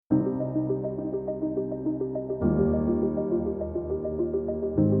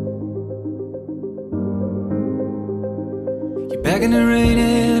Back in the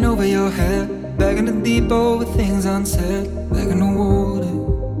raining over your head, back in the deep over things unsaid. Back in the water,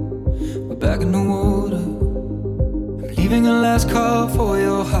 we're back in the water. I'm leaving a last call for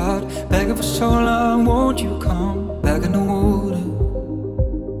your heart. Begging for so long, won't you come? Back in the water,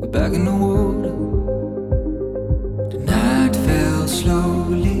 we're back in the water. The night fell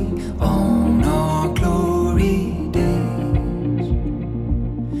slowly on our glory days.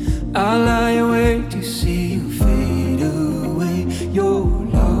 I lie awake to see you fade away. You're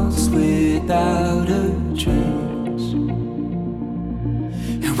lost without a trace.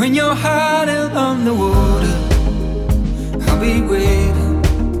 And when you're hiding underwater, I'll be waiting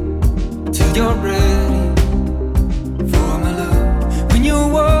till you're ready for my love. When you're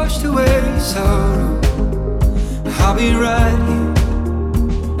washed away sorrow, I'll be right here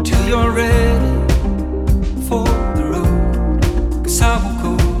till you're ready for the road. 'Cause I will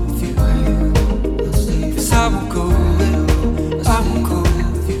go with you, 'cause I will go with you, I will go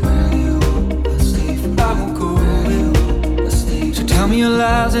with you, I will go with you. So tell me your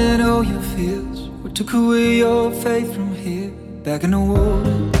lies and all your fears. What took away your faith from here? Back in the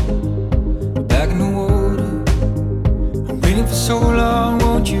water, back in the water. I'm waiting for so long,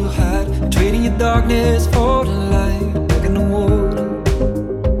 won't you hide? Trading your darkness for the light. Back in the water,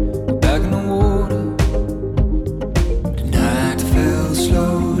 back in the water. The night fell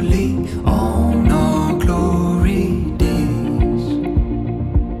slowly on our glory days.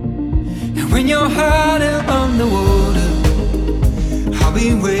 And when you're hiding underwater, I'll be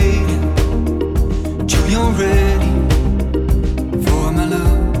waiting till you're ready for my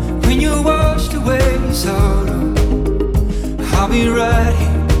love. When you washed away sorrow, I'll be right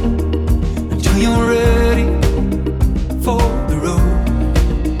here until you're ready for the road.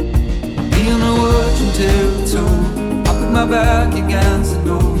 Be on the watch until it's over. I'll put my back against the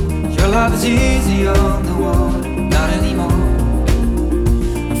door. Your life is easy on the water, not anymore.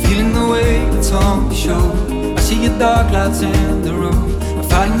 I'm feeling the weight that's on your shoulder. I see your dark lights in the road. I'm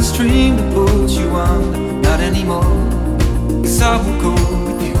fighting the stream that pulls you under, not anymore. 'Cause I will go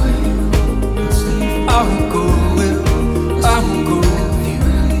with you, I will go with you, I will go with you.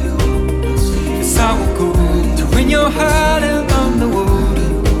 'Cause I will go to when you're hiding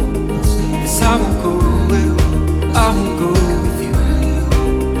underwater. 'Cause I will go with you, I will go with you,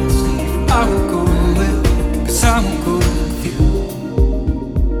 I will go with you. 'Cause I will go with you.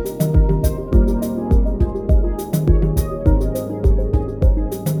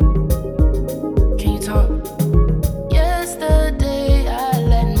 Can you talk? Yesterday I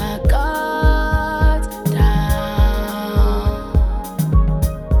let my guard down.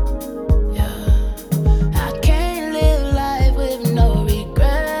 Yeah, I can't live life with no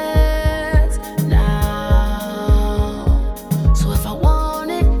regrets now. So if I want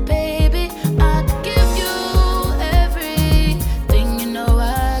it, baby, I could give you everything you know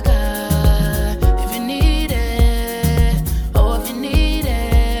I got. If you need it, oh if you need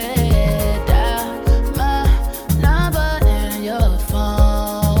it, dial my number in your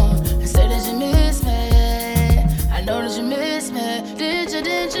phone and say that you miss me. I know that you miss me.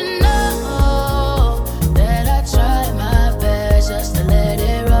 Did you know that I tried my best just to let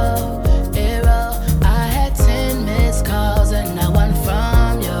it roll, it roll? I had 10 missed calls and not one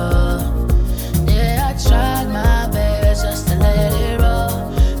from you. Yeah, I tried my best just to let it roll,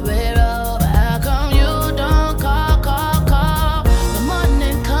 it roll. But how come you don't call? The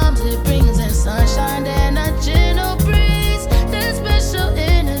morning comes, it brings in sunshine and a gentle breeze. That special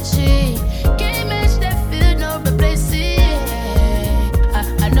energy can't match that feel, no replacing.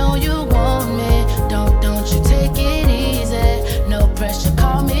 I know you want me, don't you take it easy. No pressure,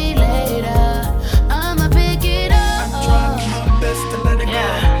 call me later. I'ma pick it up. I tried my best to let it go.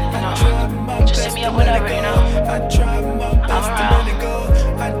 Yeah, I tried my just best hit me to up let whenever, it you go. know. I tried my best to around. let it go.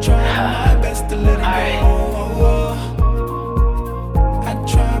 I tried my best to let it Alright. go. I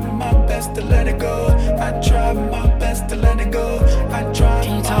tried my best to let it go. I tried my best to let it go. I tried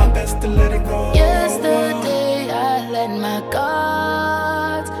Can you my talk? best to let it go. Yesterday I let my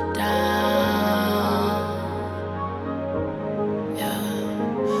guard down. Yeah,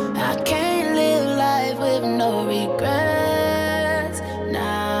 I can't live life with no regrets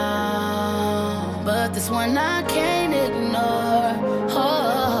now. But this one I can't ignore.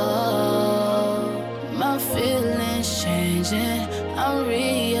 Oh, my feelings changing. I'm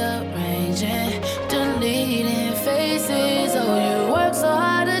rearranging, deleting faces. Oh, you work so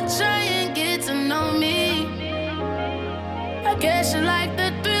hard to try and get to know me. I guess you like the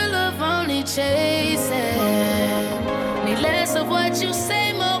thrill of only chasing. Need less of what you say,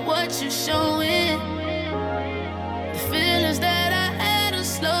 more what you showing. The feelings that I had are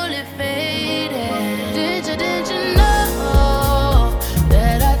slowly fading. Did you know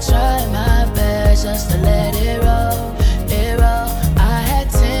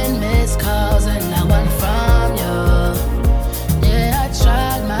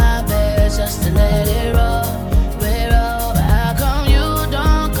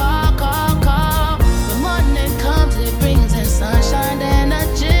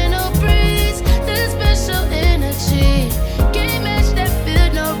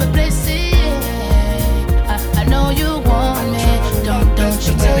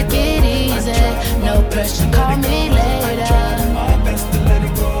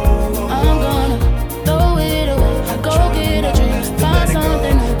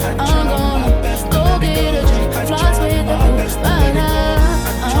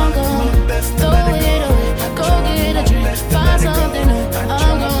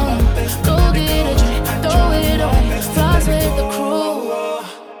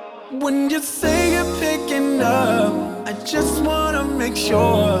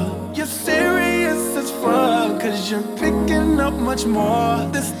sure you're serious as fuck, cause you're picking up much more.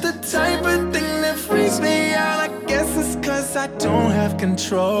 This the type of thing that freaks me out. I guess it's cause I don't have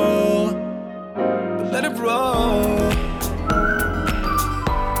control, but let it roll.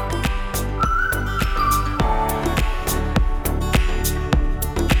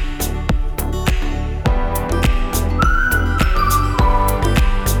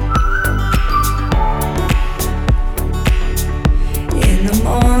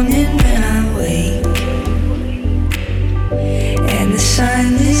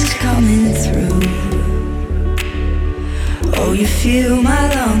 You fill my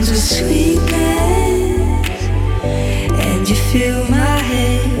lungs with sweetness, and you fill my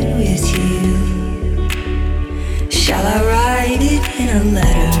head with you. Shall I write it in a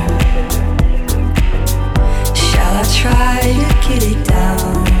letter? Shall I try to get it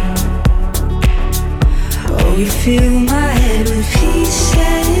down? Oh, you fill my head with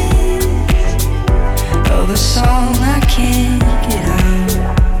pieces of a song I can't get out.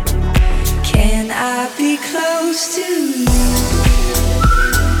 Can I be close to you?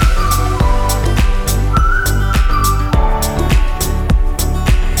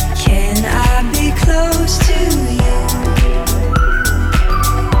 Close to you.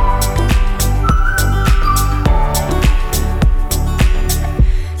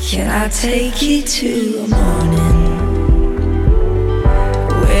 Can I take you to a morning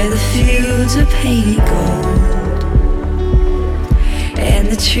where the fields are painted gold and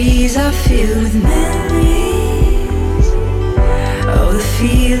the trees are filled with memories? Oh, the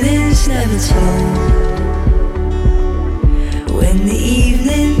feelings never told. When the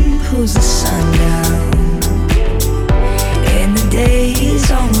evening pulls the sun down and the day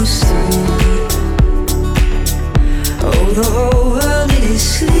is almost through, oh, the whole world is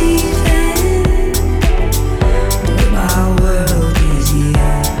sleeping, but my world is you.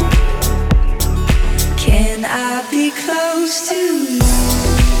 Can I be close to you?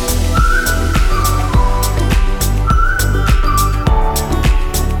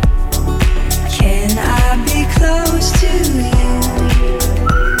 Can I be close to you?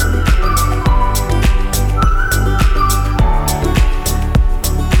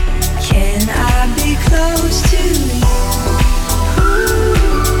 Can I be close to you?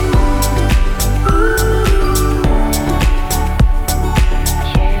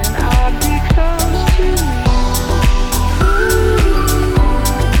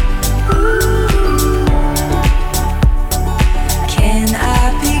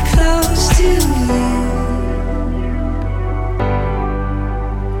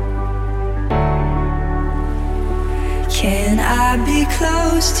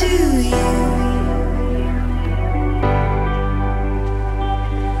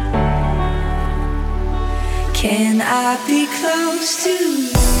 Can I be close to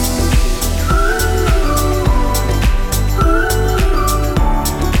you?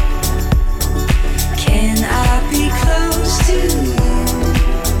 Can I be close to you?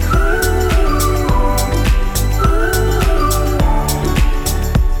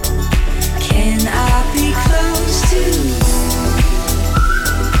 Can I be close to you?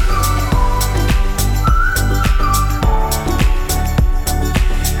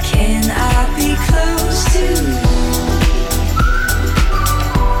 Can I be close to you?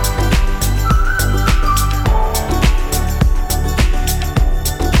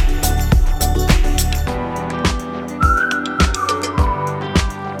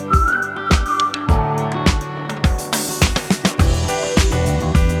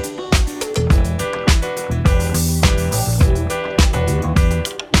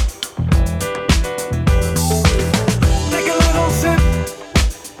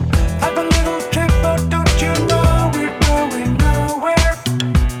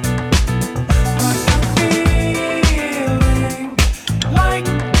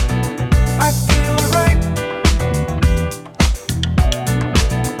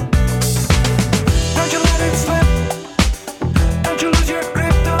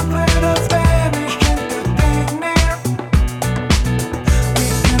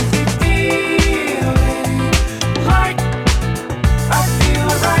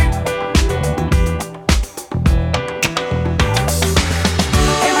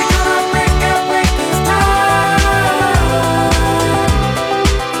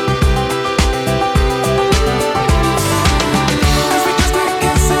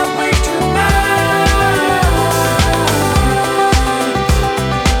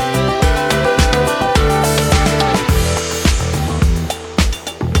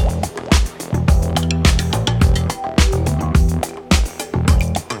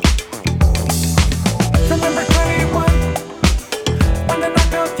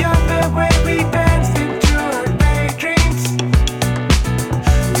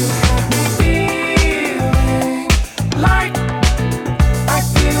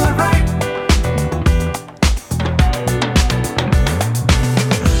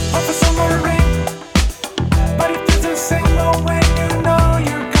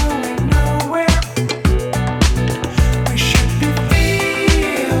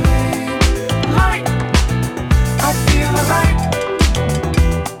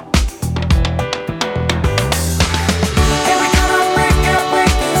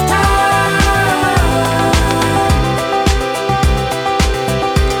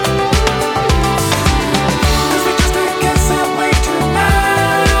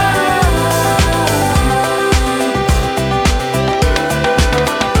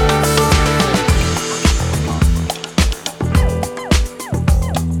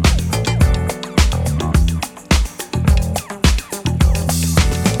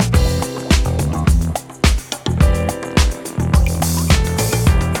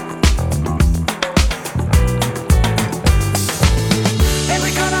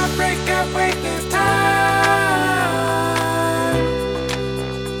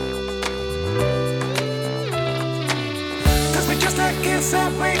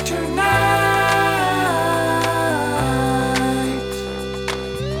 separate tonight.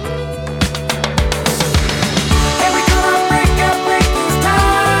 And we gonna break this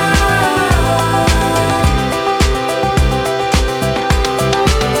time.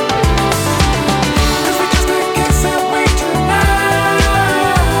 'Cause we just can't separate tonight.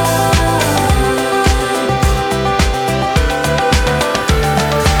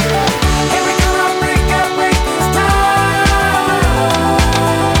 And we gonna break this time.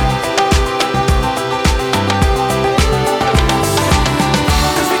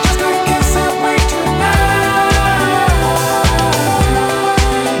 'Cause we just can't separate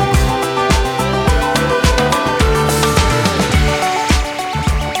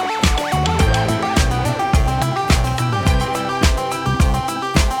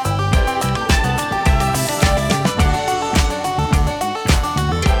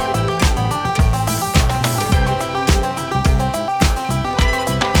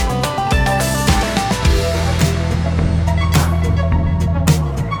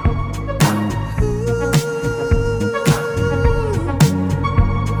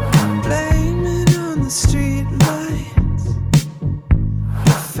blame it on the street lights,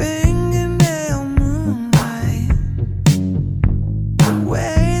 the fingernail moonlight, the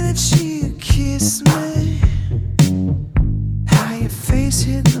way that you kissed me, how your face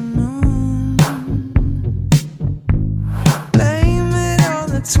hit the moon. Blame it on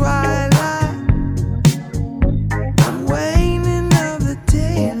the twilight, the waning of the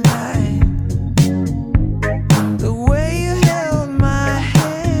daylight, the way you held my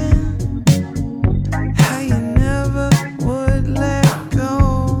hand, how you never would let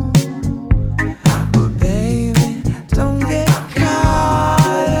go. But baby, don't get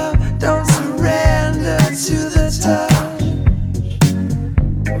caught up, don't surrender to the touch.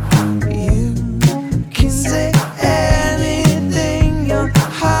 You can say anything your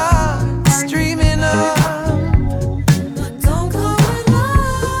heart's dreaming of, but don't call it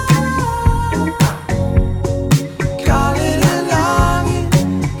love. Call it a longing,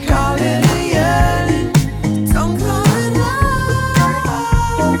 call it a yearning. Don't call it love.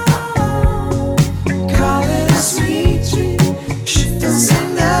 Call it a sweet dream. Shit, don't say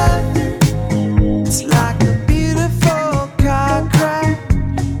nothing. It's like a beautiful car crash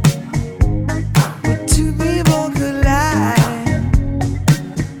where two people collide.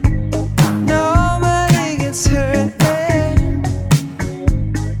 Nobody gets hurt,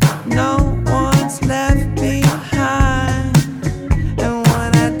 no one's left behind. And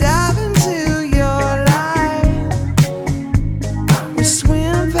when I dive into your life, we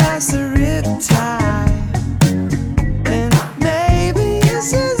swim past the riptide. And maybe this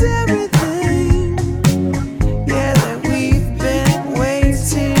is everything, yeah, that we've been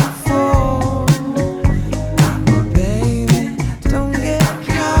waiting for. But baby, don't get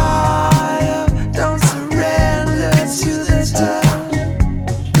caught up, don't surrender to the touch.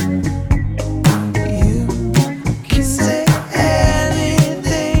 You can say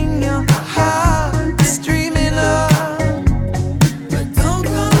anything your heart's dreaming of, but don't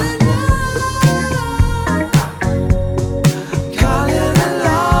call it love.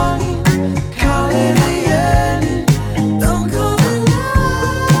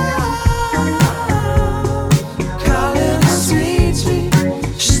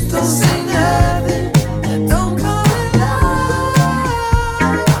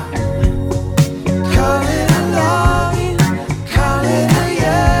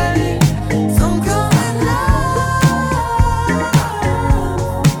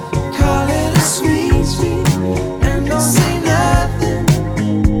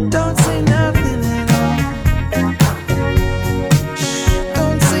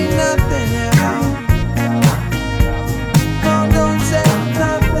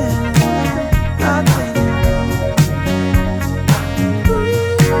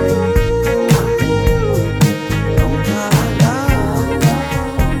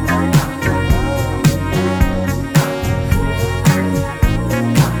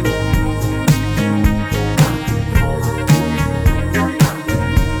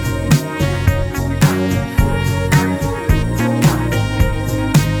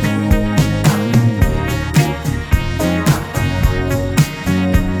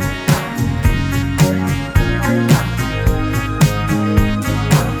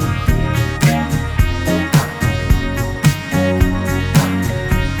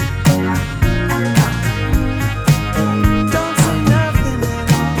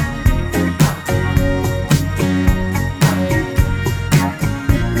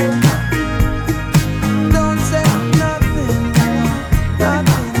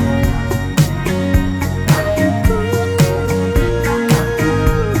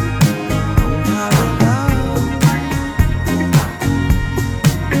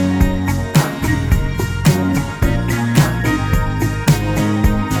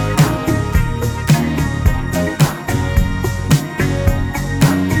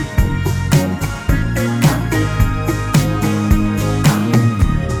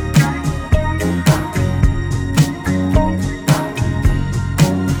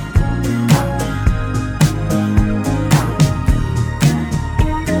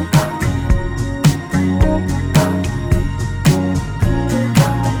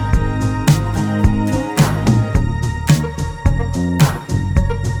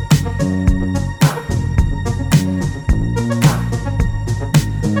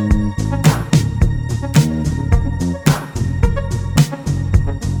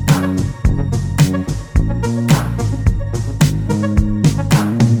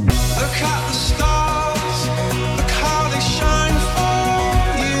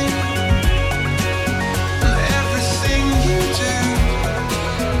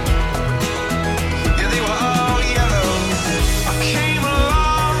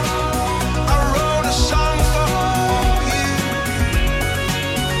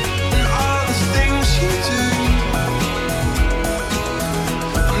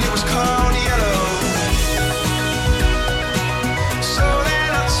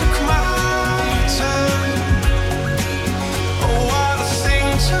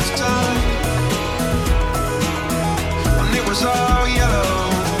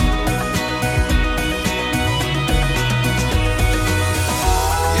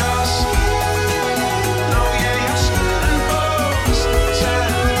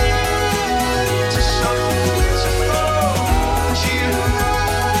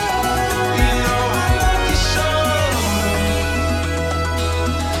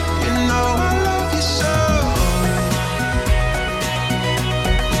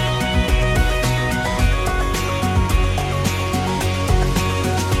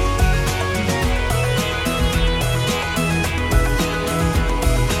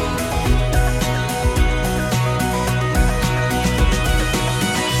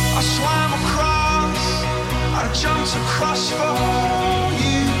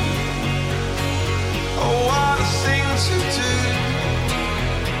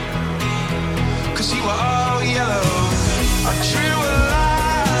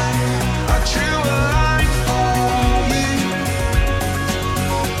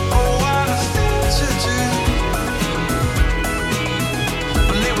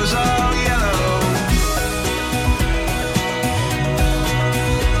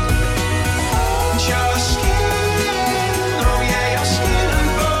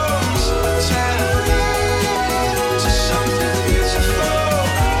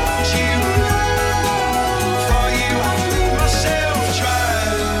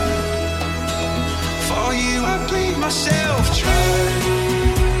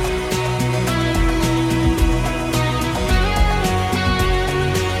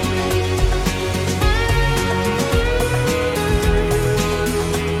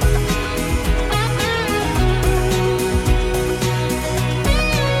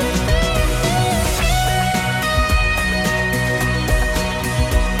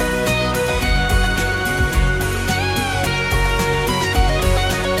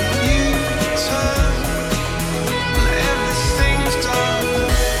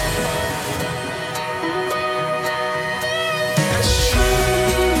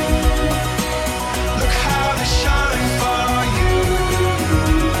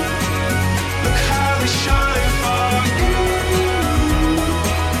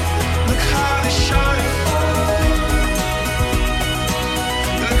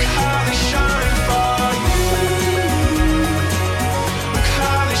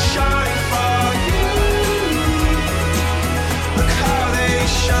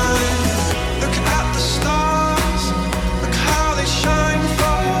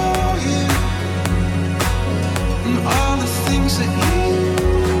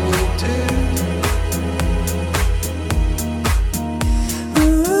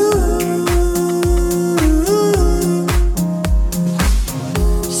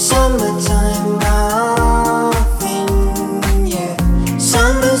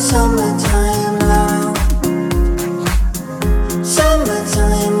 summertime love.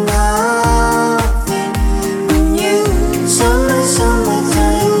 Summertime loving you. Summertime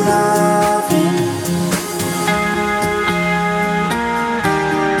loving.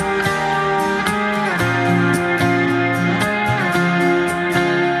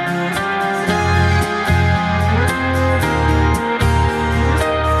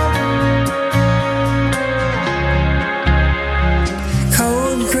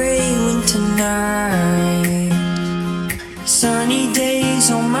 Cold gray winter night, sunny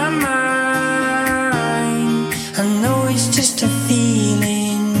days on my mind. I know it's just a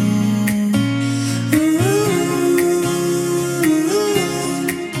feeling.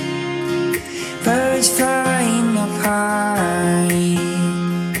 Birds flying up high,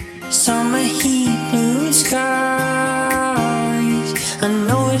 summer heat, blue skies. I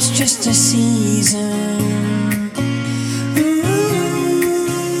know it's just a season.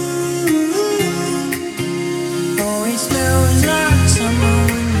 Oh, it smells like summer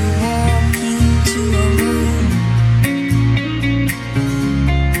when you walk into a room,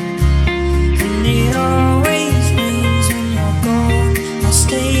 and it always rains when you're gone. I'll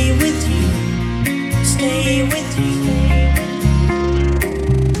stay with you, stay with you.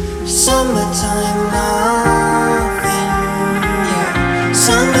 Summertime loving, yeah.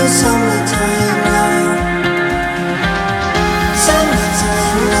 Summertime love.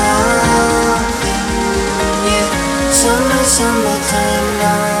 Summertime loving, yeah. Summertime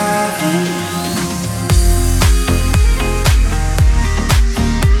loving.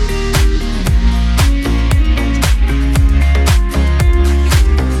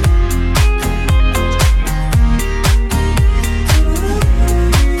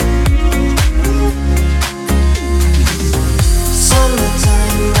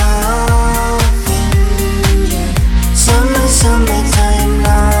 Summertime loving, yeah. Summertime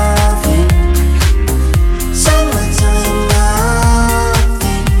loving. Summertime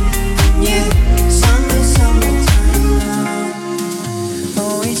loving, yeah. Summertime love.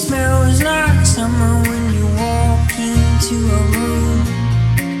 Oh, it smells like summer when you walk into a room,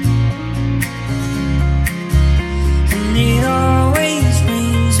 and it always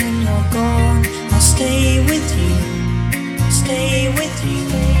rains when you're gone. I'll stay with you, stay with you.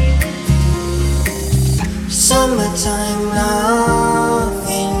 Summertime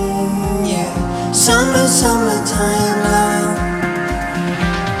loving, yeah. Summertime love.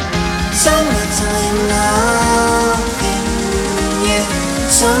 Summertime loving, yeah.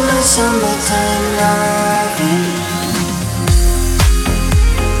 Summertime loving.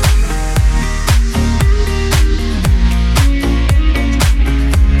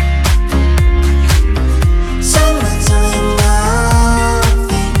 Summertime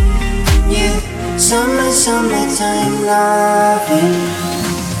loving, yeah. Summertime loving.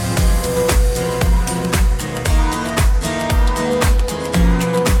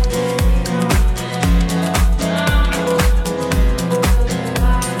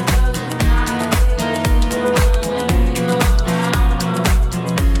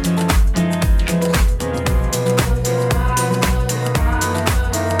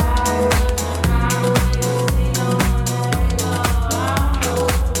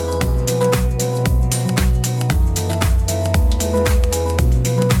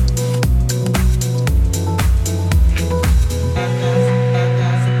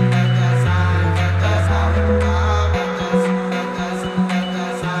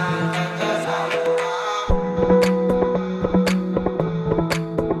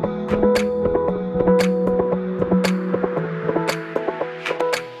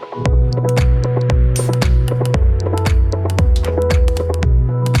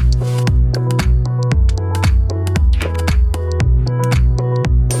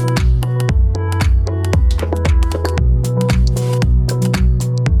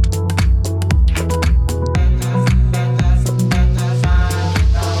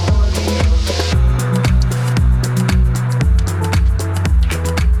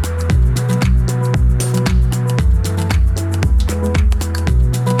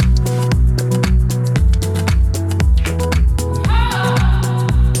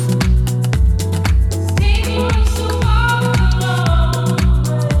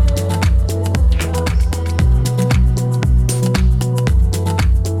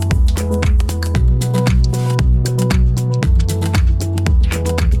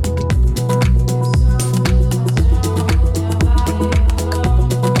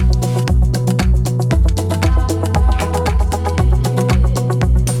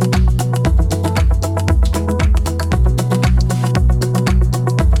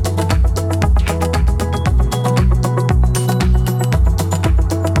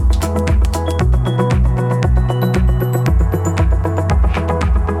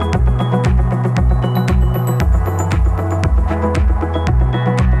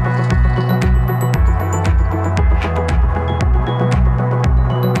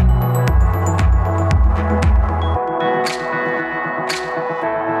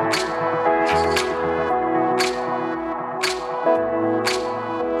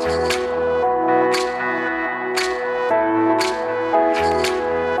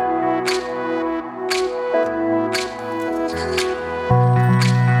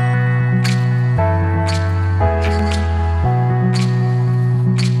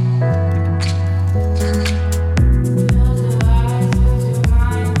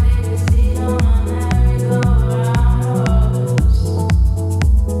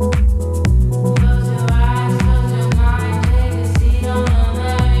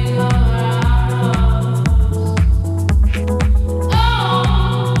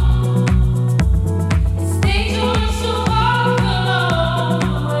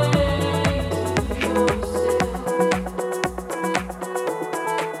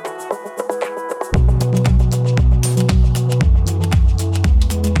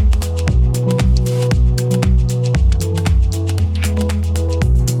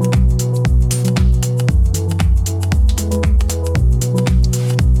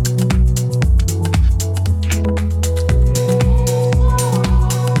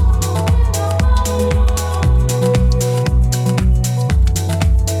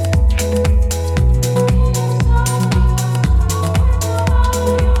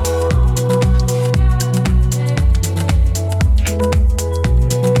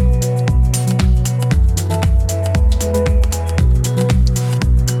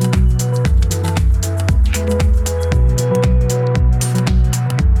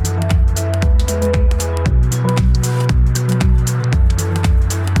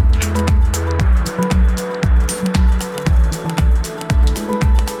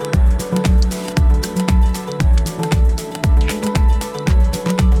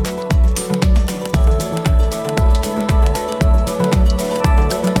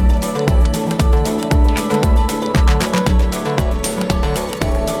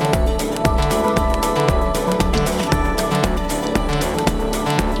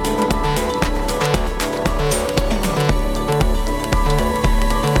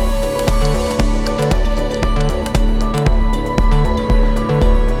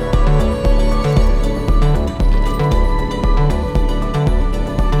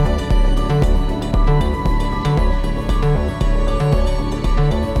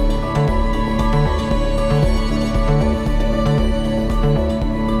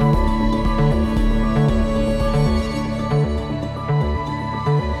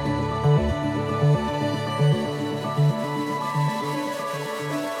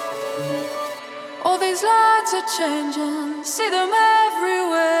 these lights are changing, see them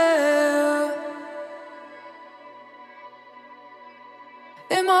everywhere.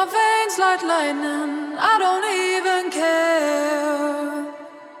 In my veins like lightning, I don't even care.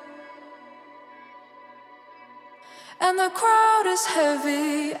 And the crowd is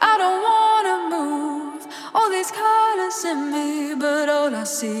heavy, I don't wanna move. All these colors in me, but all I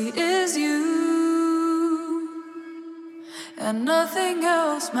see is you. And nothing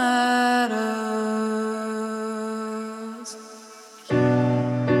else matters.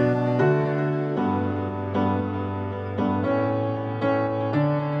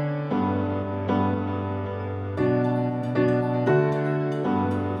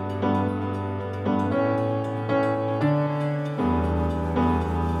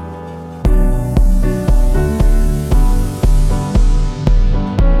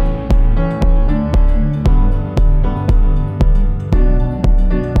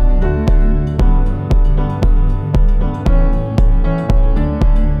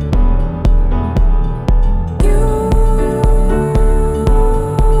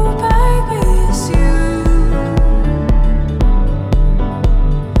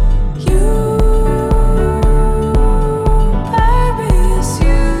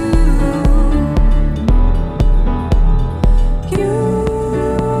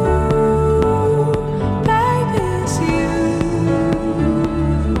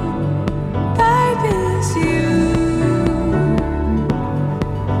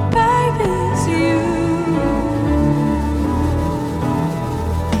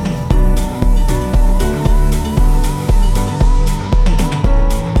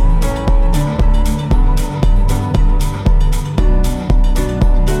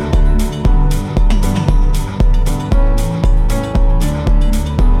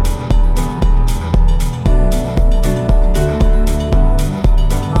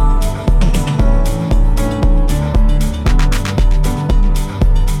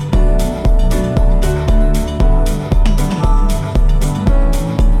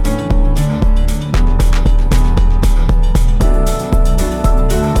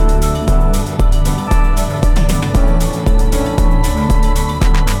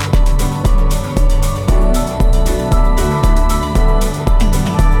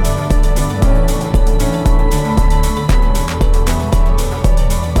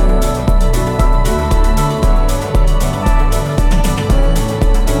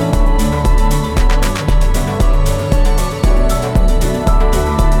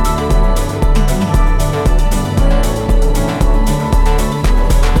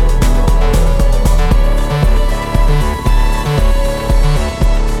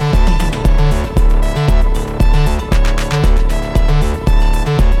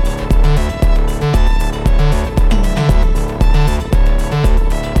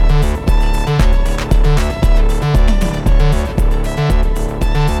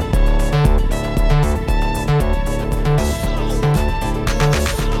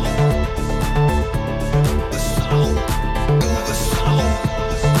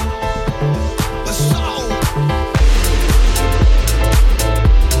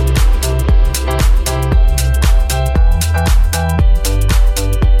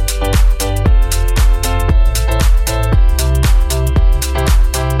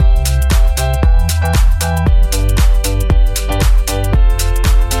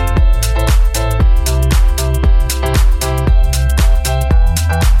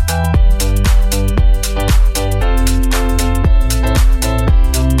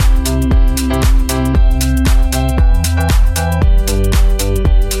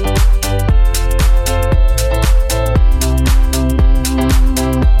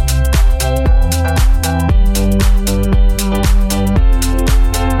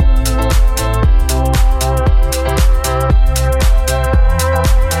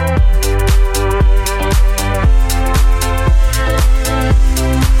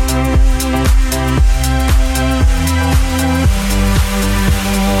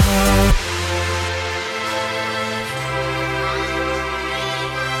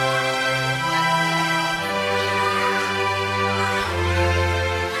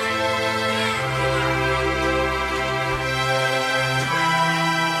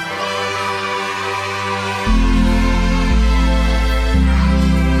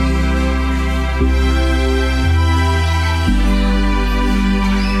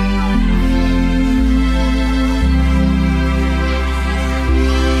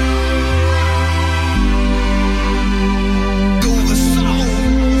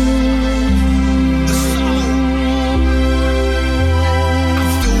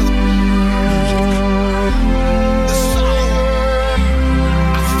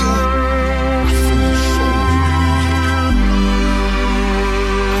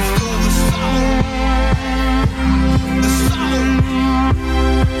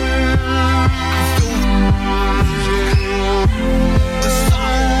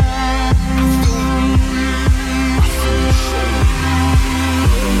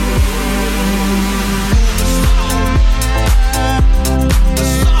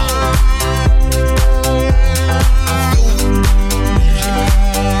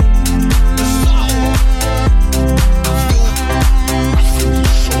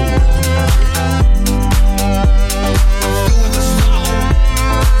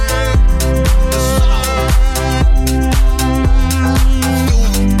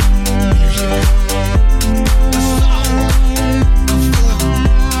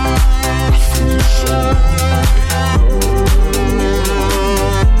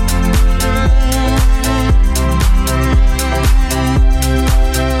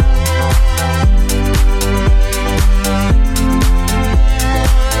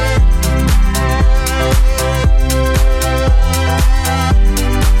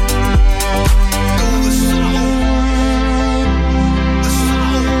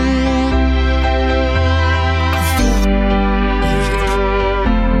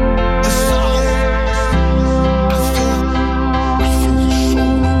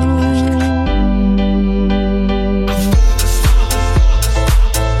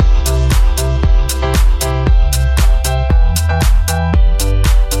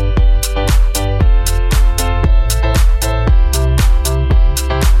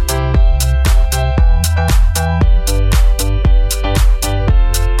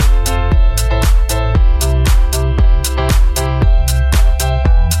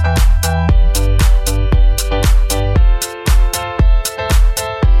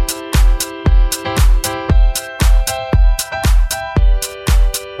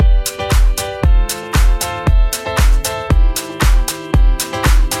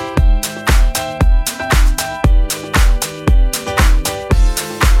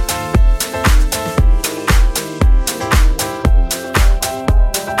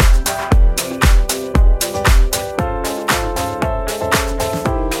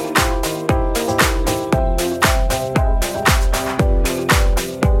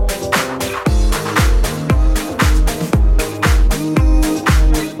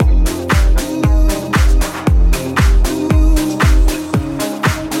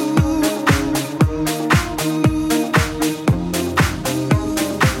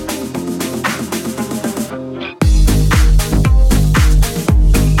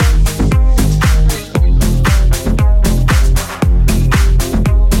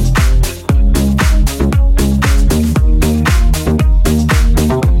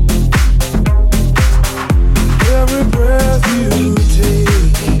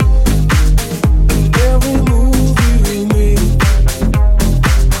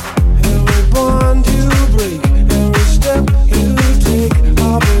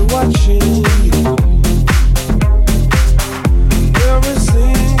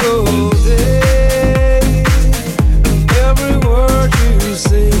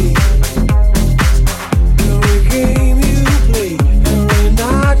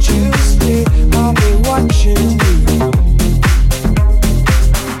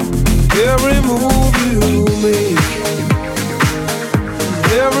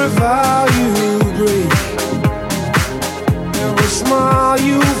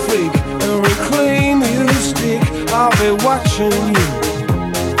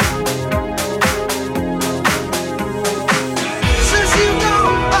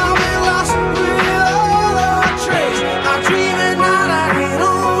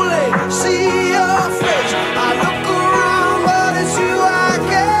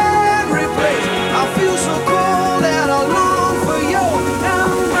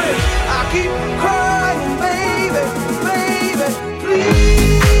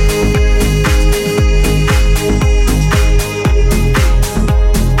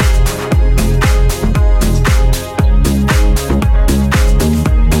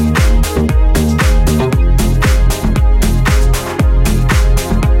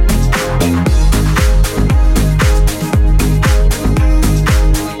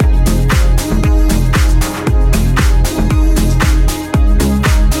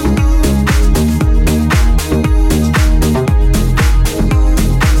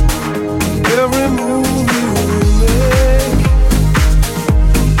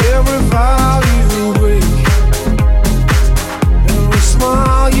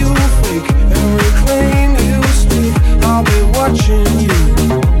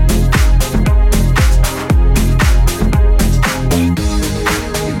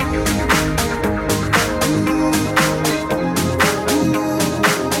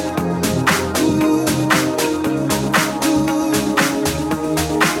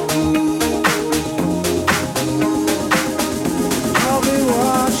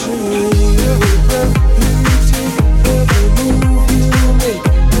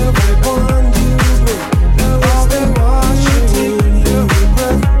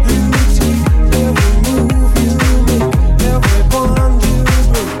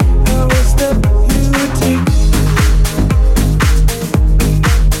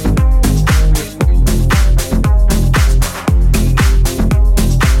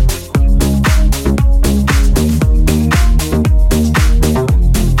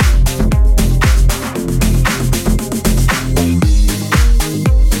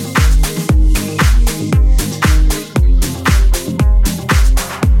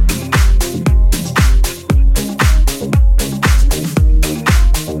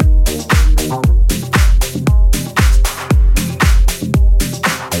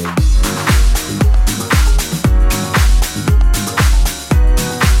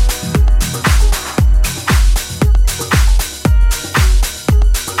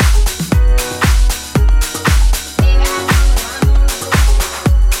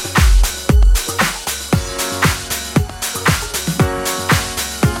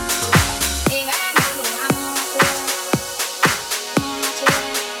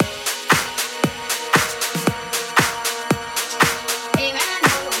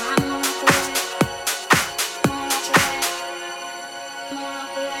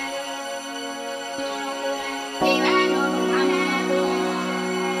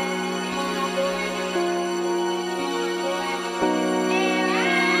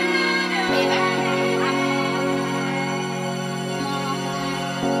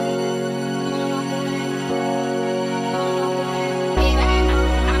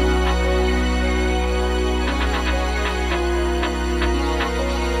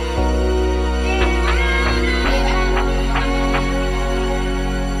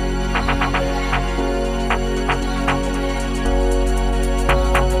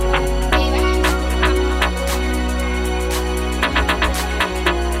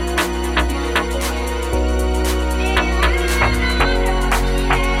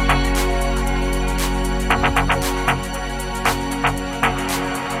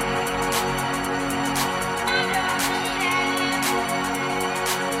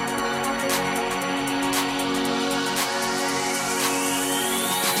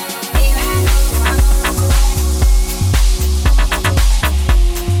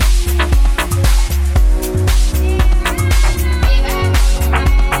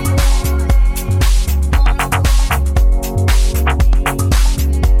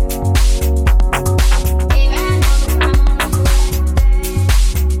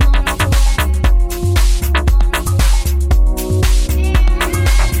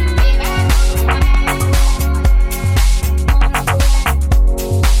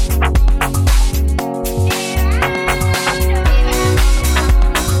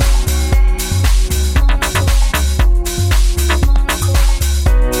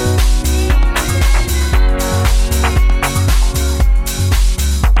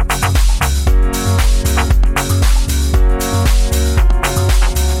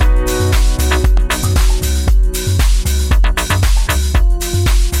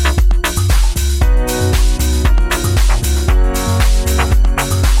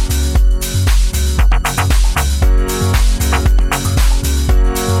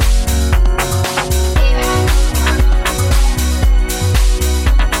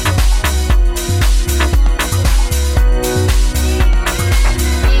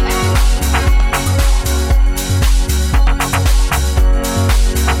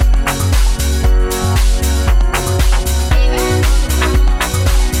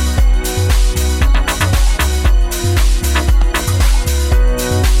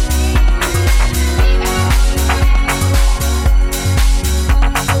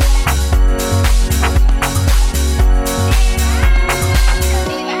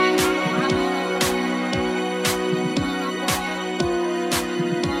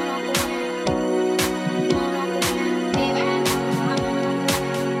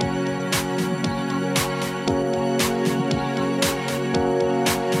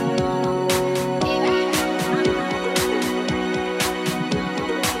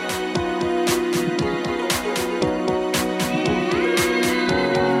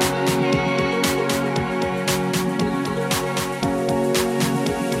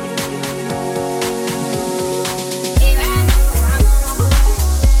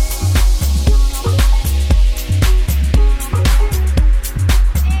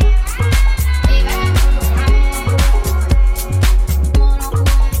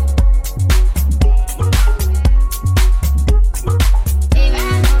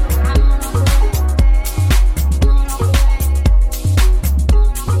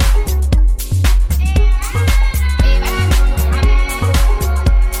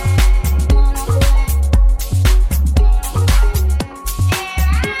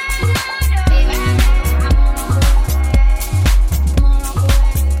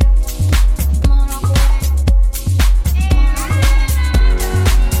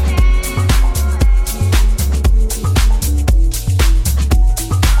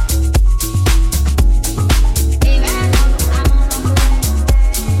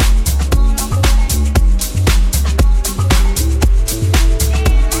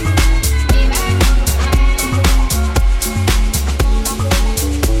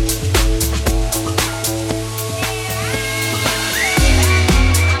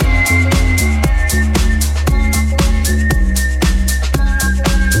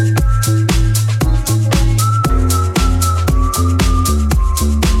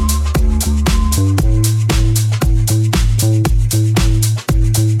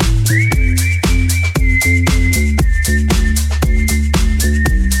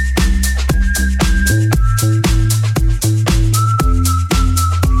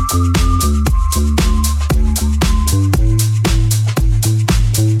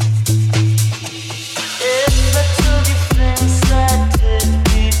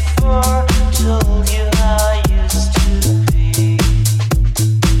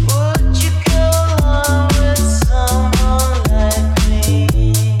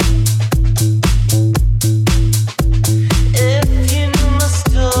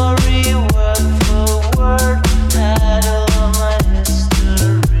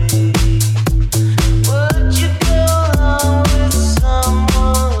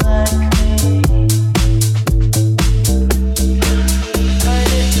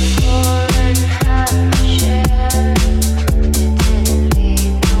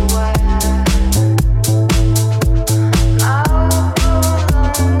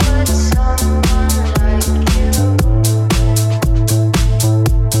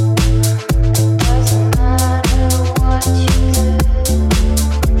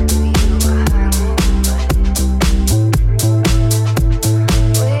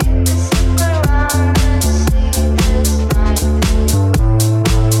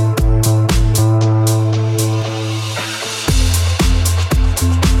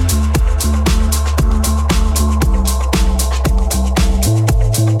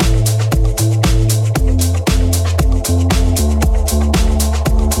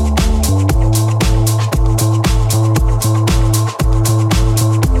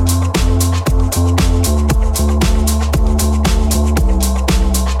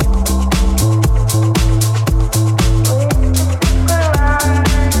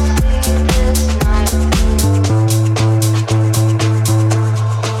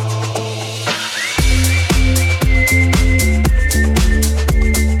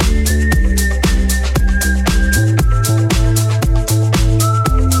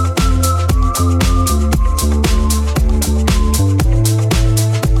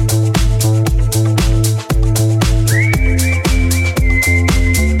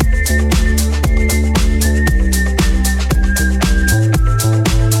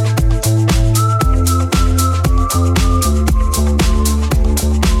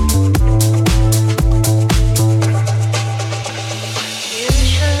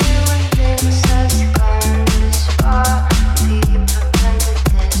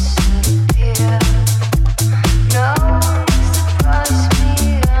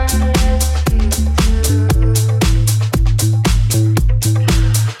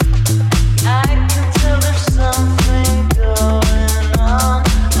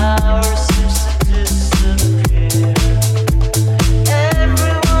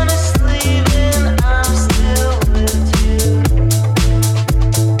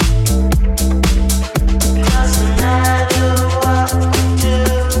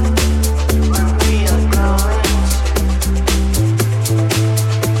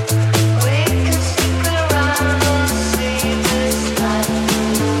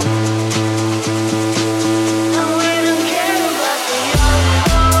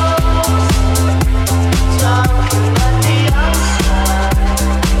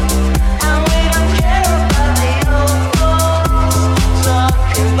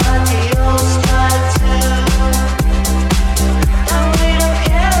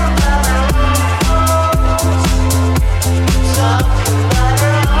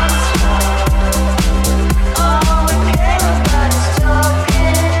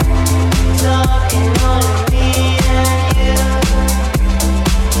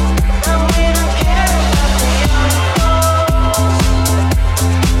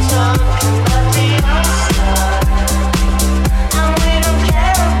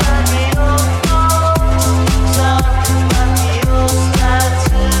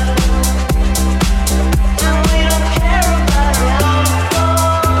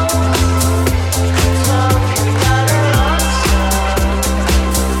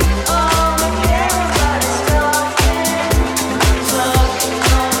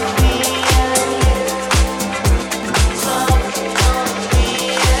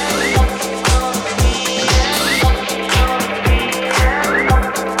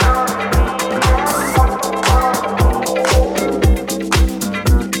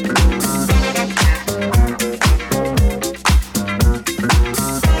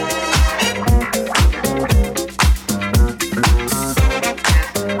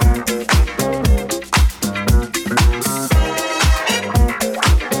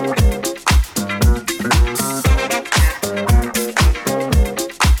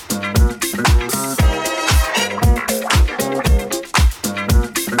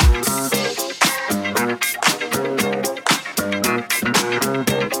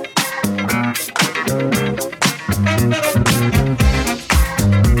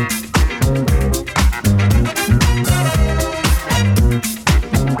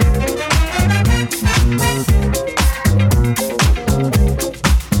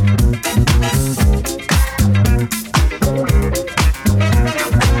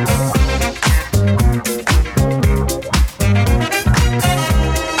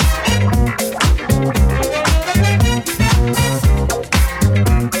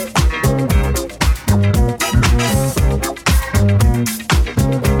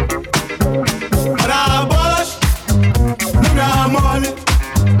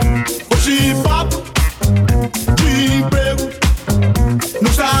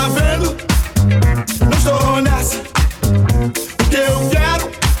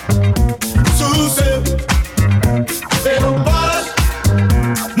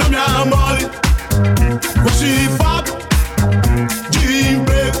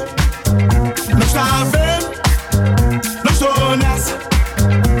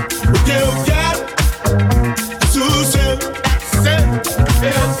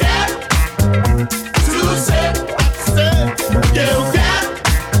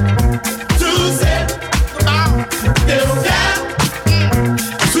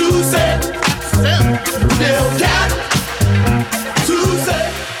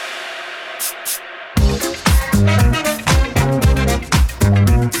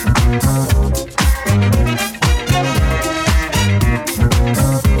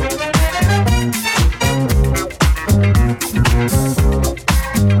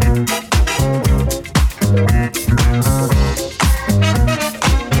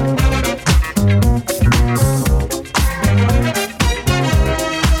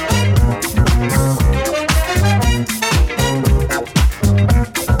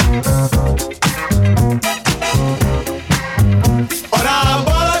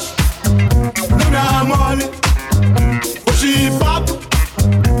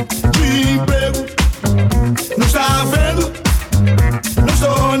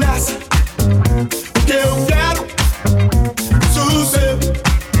 nasce. O que eu quero, sucesso.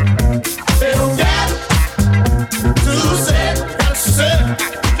 Eu quero, sucesso. Quero sucesso.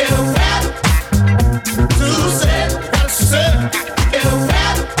 Eu quero, sucesso. Quero sucesso. Eu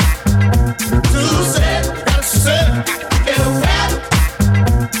quero, sucesso. Quero sucesso. Eu quero,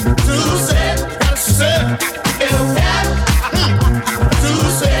 sucesso. Quero sucesso. Eu quero, sucesso.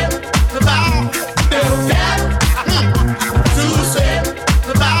 Eu quero, sucesso.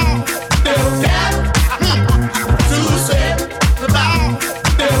 Eu quero, sucesso.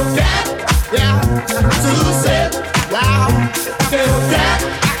 Eu quero, yeah, sucesso. Wow. Eu quero,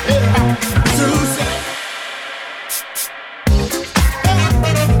 sucesso.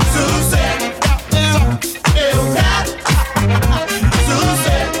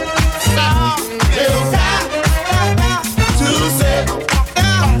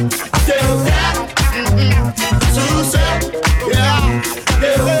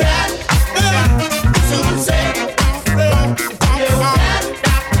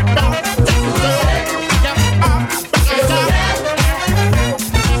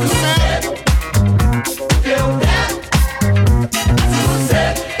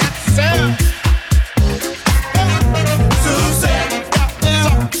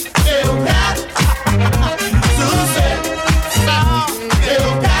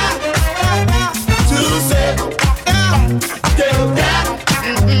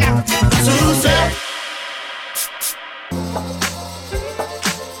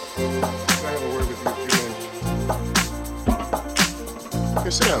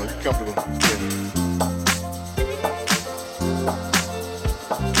 Sit down, get comfortable.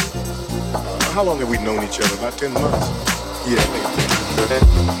 How long have we known each other? About 10 months? Yeah, I think.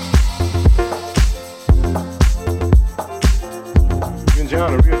 You and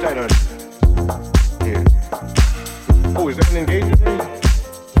John are real tight, aren't you? Yeah. Oh, is that an engagement ring?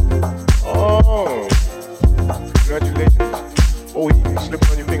 Oh, congratulations. Oh, he slipped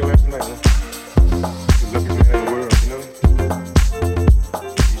on your finger last night, huh? You're the luckiest man in the world, you know?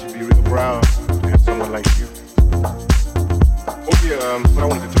 Proud to have someone like you. Oh yeah, what I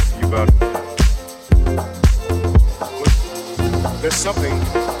wanted to talk to you about. There's something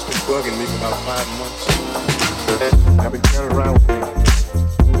that's been bugging me for about 5 months. I've been carrying around with me,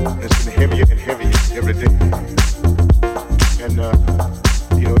 and it's been heavier and heavier every day. And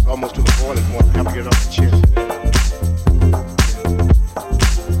you know, it's almost to the boiling point. I have to get it off the chest.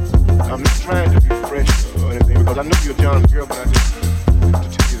 I'm not trying to be fresh or anything because I know you're John's girl, but I just have to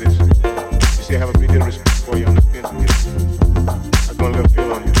tell you this. I have a big deal of respect for you. I'm not being here. I'm going to let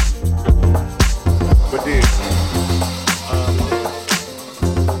feel on you. But then,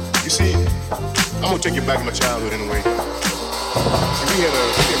 you see, I'm going to take you back to my childhood in a way. See, we had a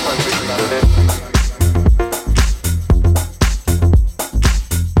conversation about that.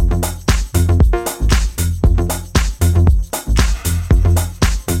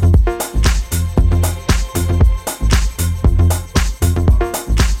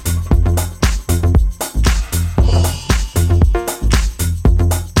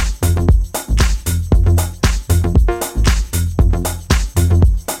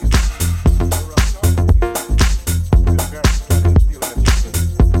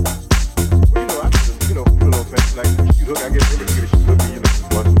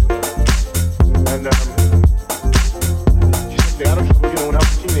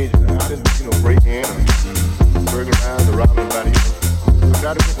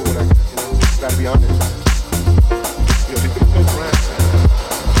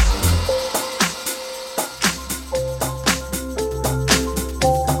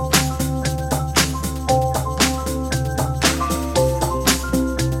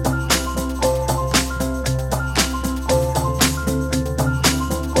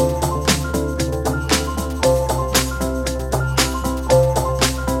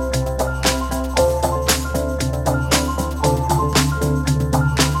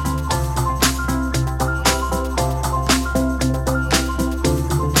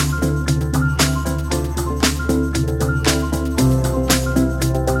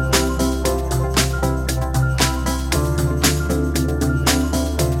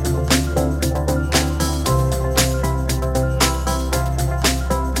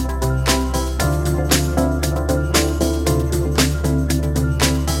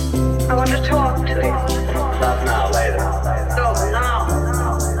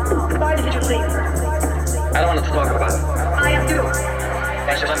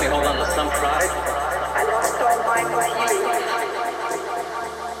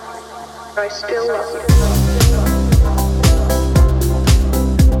 I still love you.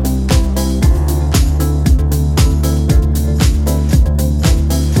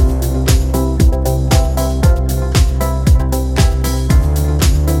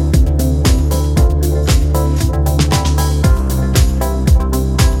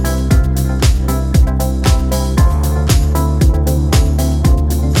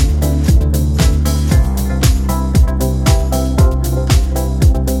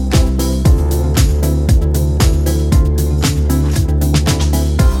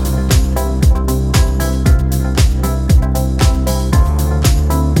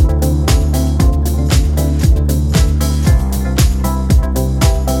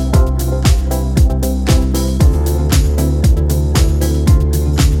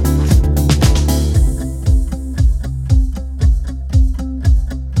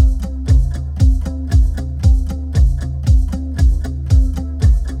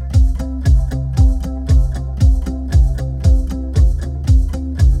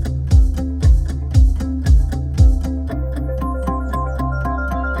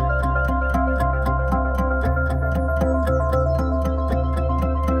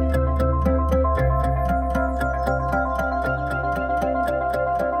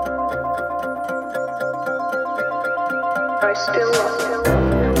 still love you.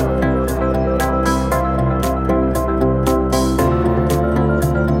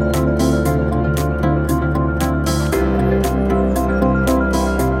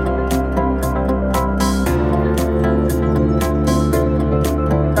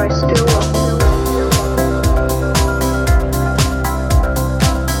 I still love you.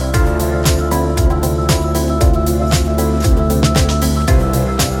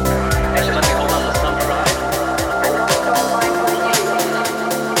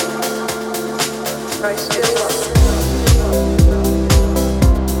 I still love you.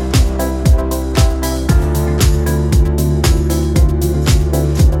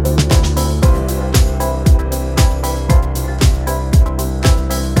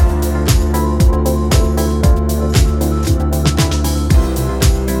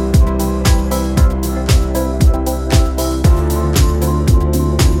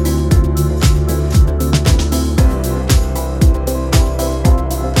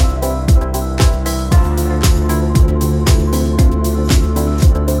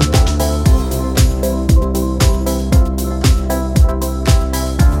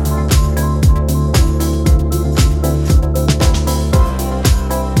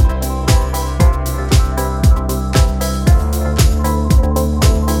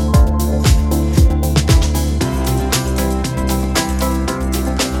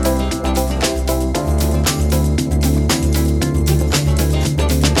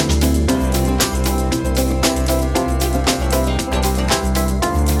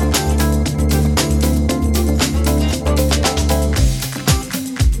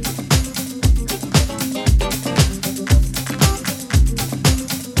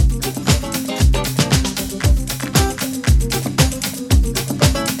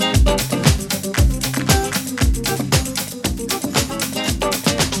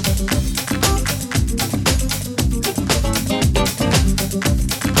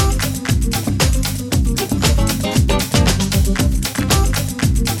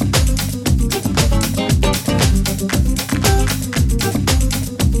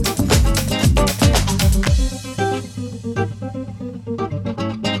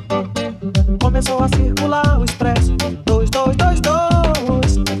 Começou a circular o expresso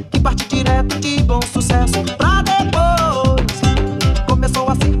 2222, que parte direto de bom sucesso pra depois. Começou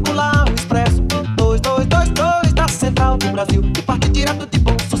a circular o expresso 2222 da Central do Brasil, que parte direto de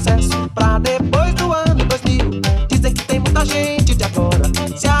bom sucesso pra depois do ano 2000. Dizem que tem muita gente de agora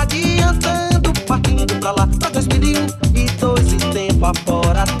se adiantando, partindo pra lá, pra 2001 e dois e tempo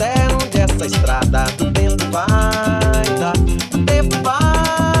afora, até onde essa estrada do tempo vai dar. O tempo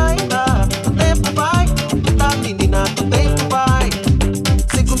vai dar, o tempo vai dar, menina, o tempo vai.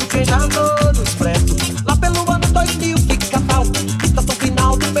 Segundo quem já andou no expresso, lá pelo ano 2000 fica tal estação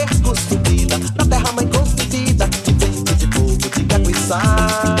final do percurso, vida na terra mãe concebida, de vento, de fogo, de água e sal.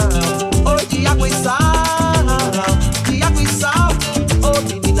 Oi, de água e sal, de água e sal. Ô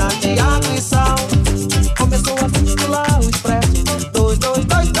menina, de água e sal. Começou a circular o expresso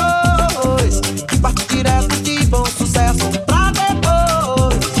 2222, que parte direto de bom sucesso pra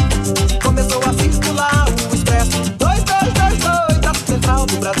depois. Começou a circular o expresso 2222 da Central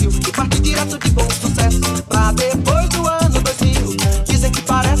do Brasil, que parte direto de bom sucesso pra depois do ano 2000. Dizem que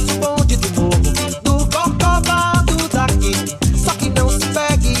parece o bonde do morro do Corcovado daqui, só que não se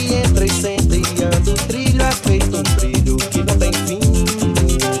pegue, entra e senta e anda. O trilho é feito um brilho que não tem fim.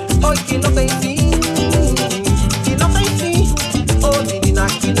 Oi, que não tem fim, que não tem fim. Ô menina,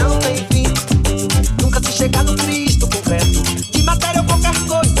 que não tem fim. Nunca se chega no Cristo concreto, de matéria ou qualquer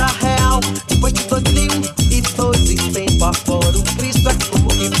coisa real. Depois de 2001 e dois e tempo afora, o Cristo é como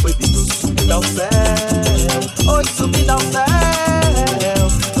que foi visto subindo ao céu. Oi, subindo ao céu,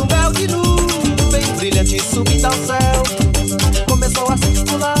 no véu de nuvem brilhante subindo ao céu. Começou a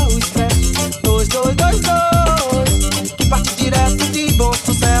circular o expresso 2222, que parte direto de bom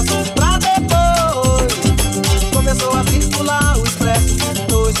sucesso pra depois. Começou a circular o expresso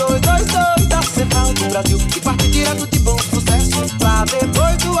 2222 da Central do Brasil, que parte direto de bom sucesso pra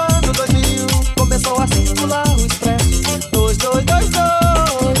depois do ano 2000. Começou a circular o expresso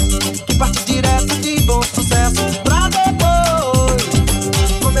 2222, que parte direto de bom sucesso pra depois.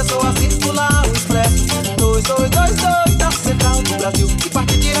 Começou a circular o expresso 2222 da Central do Brasil, que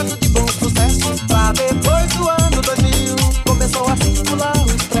parte direto de bom sucesso pra depois do ano 2000. Começou a circular o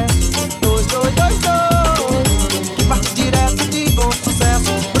expresso 2222, que parte direto de bom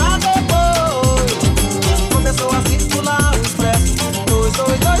sucesso pra depois. Começou a circular o expresso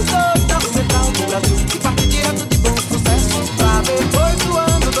 2222 da Central do Brasil, que parte direto de bom sucesso pra depois do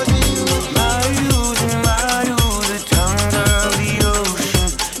ano 2000. Mario, the tongue of the ocean,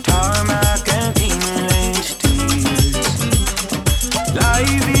 tarmac and Greenland steers.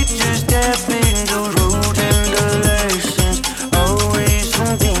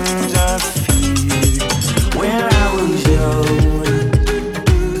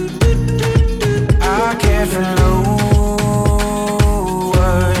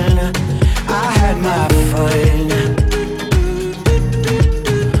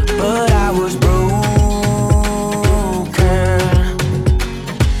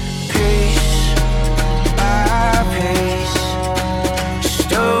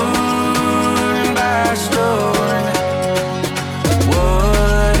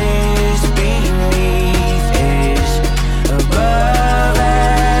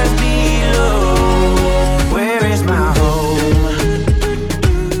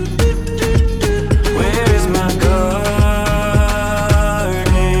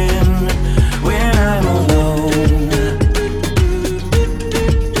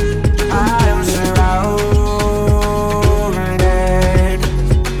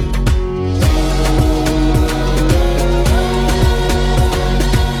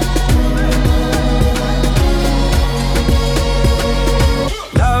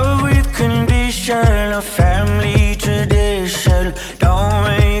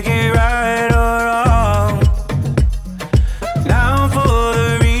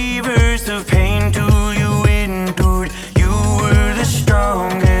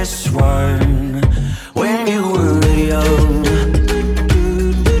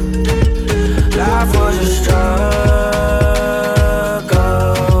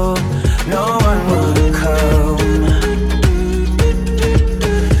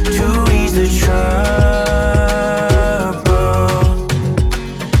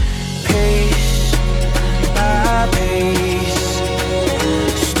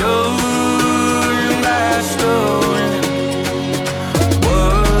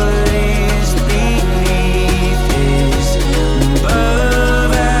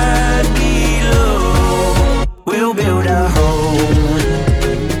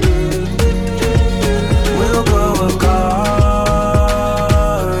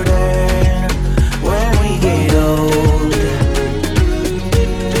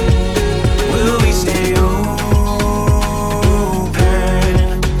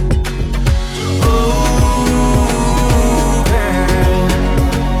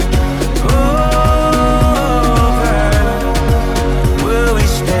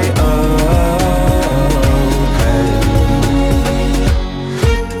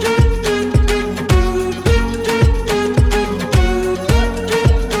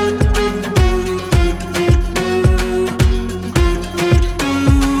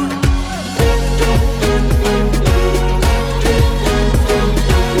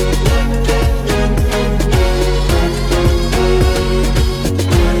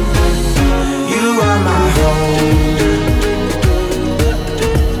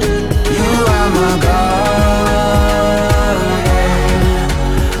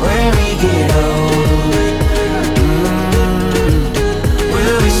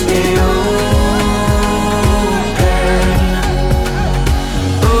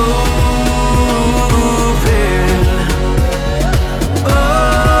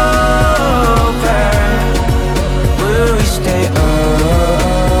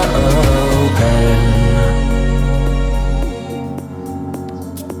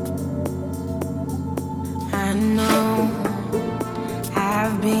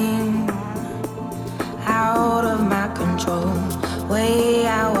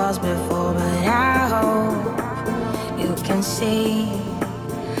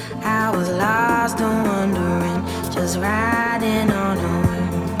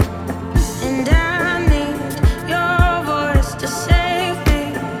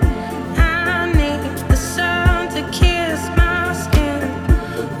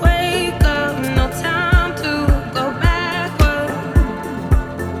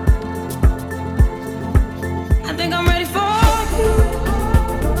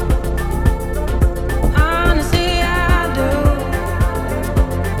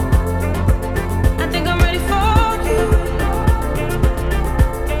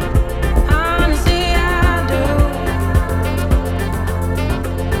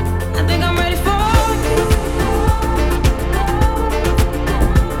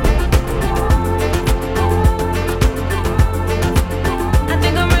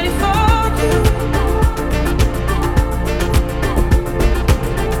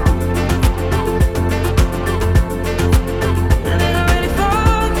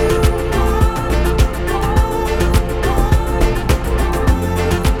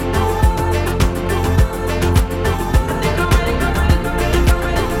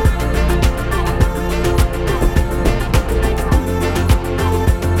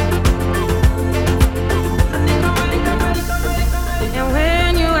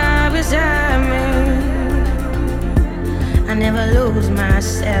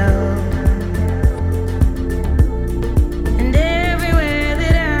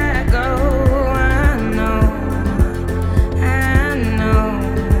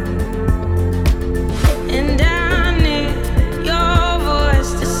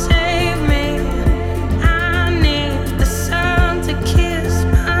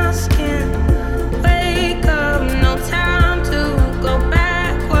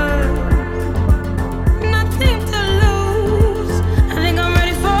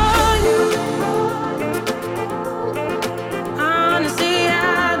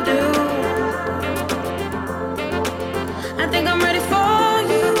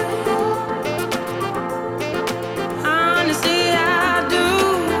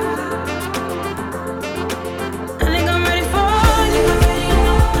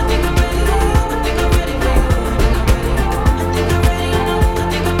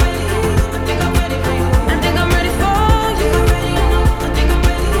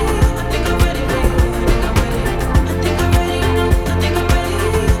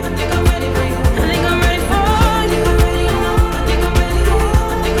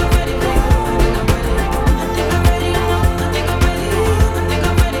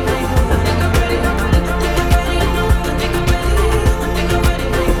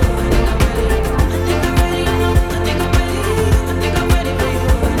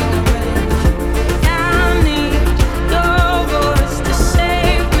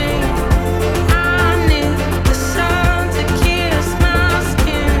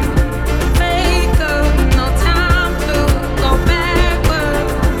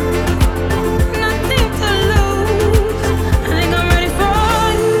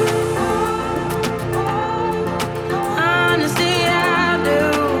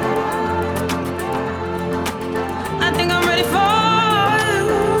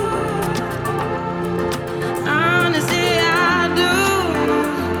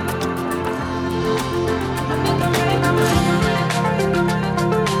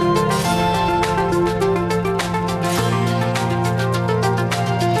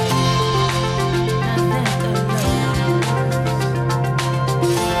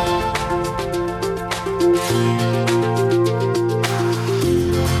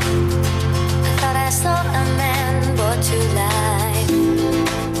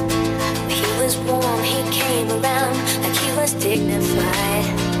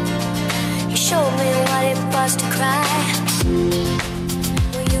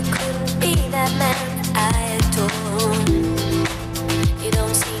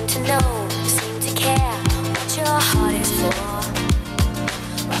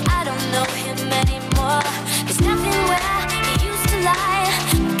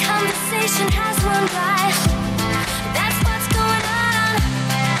 illusion has run dry. That's what's going on.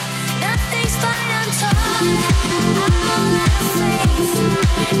 Nothing's fine, I'm torn. I'm all out of faith.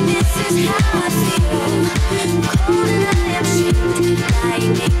 This is how I feel. Cold and I am shaking,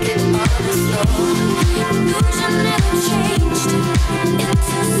 lying naked on the floor. Illusion never changes.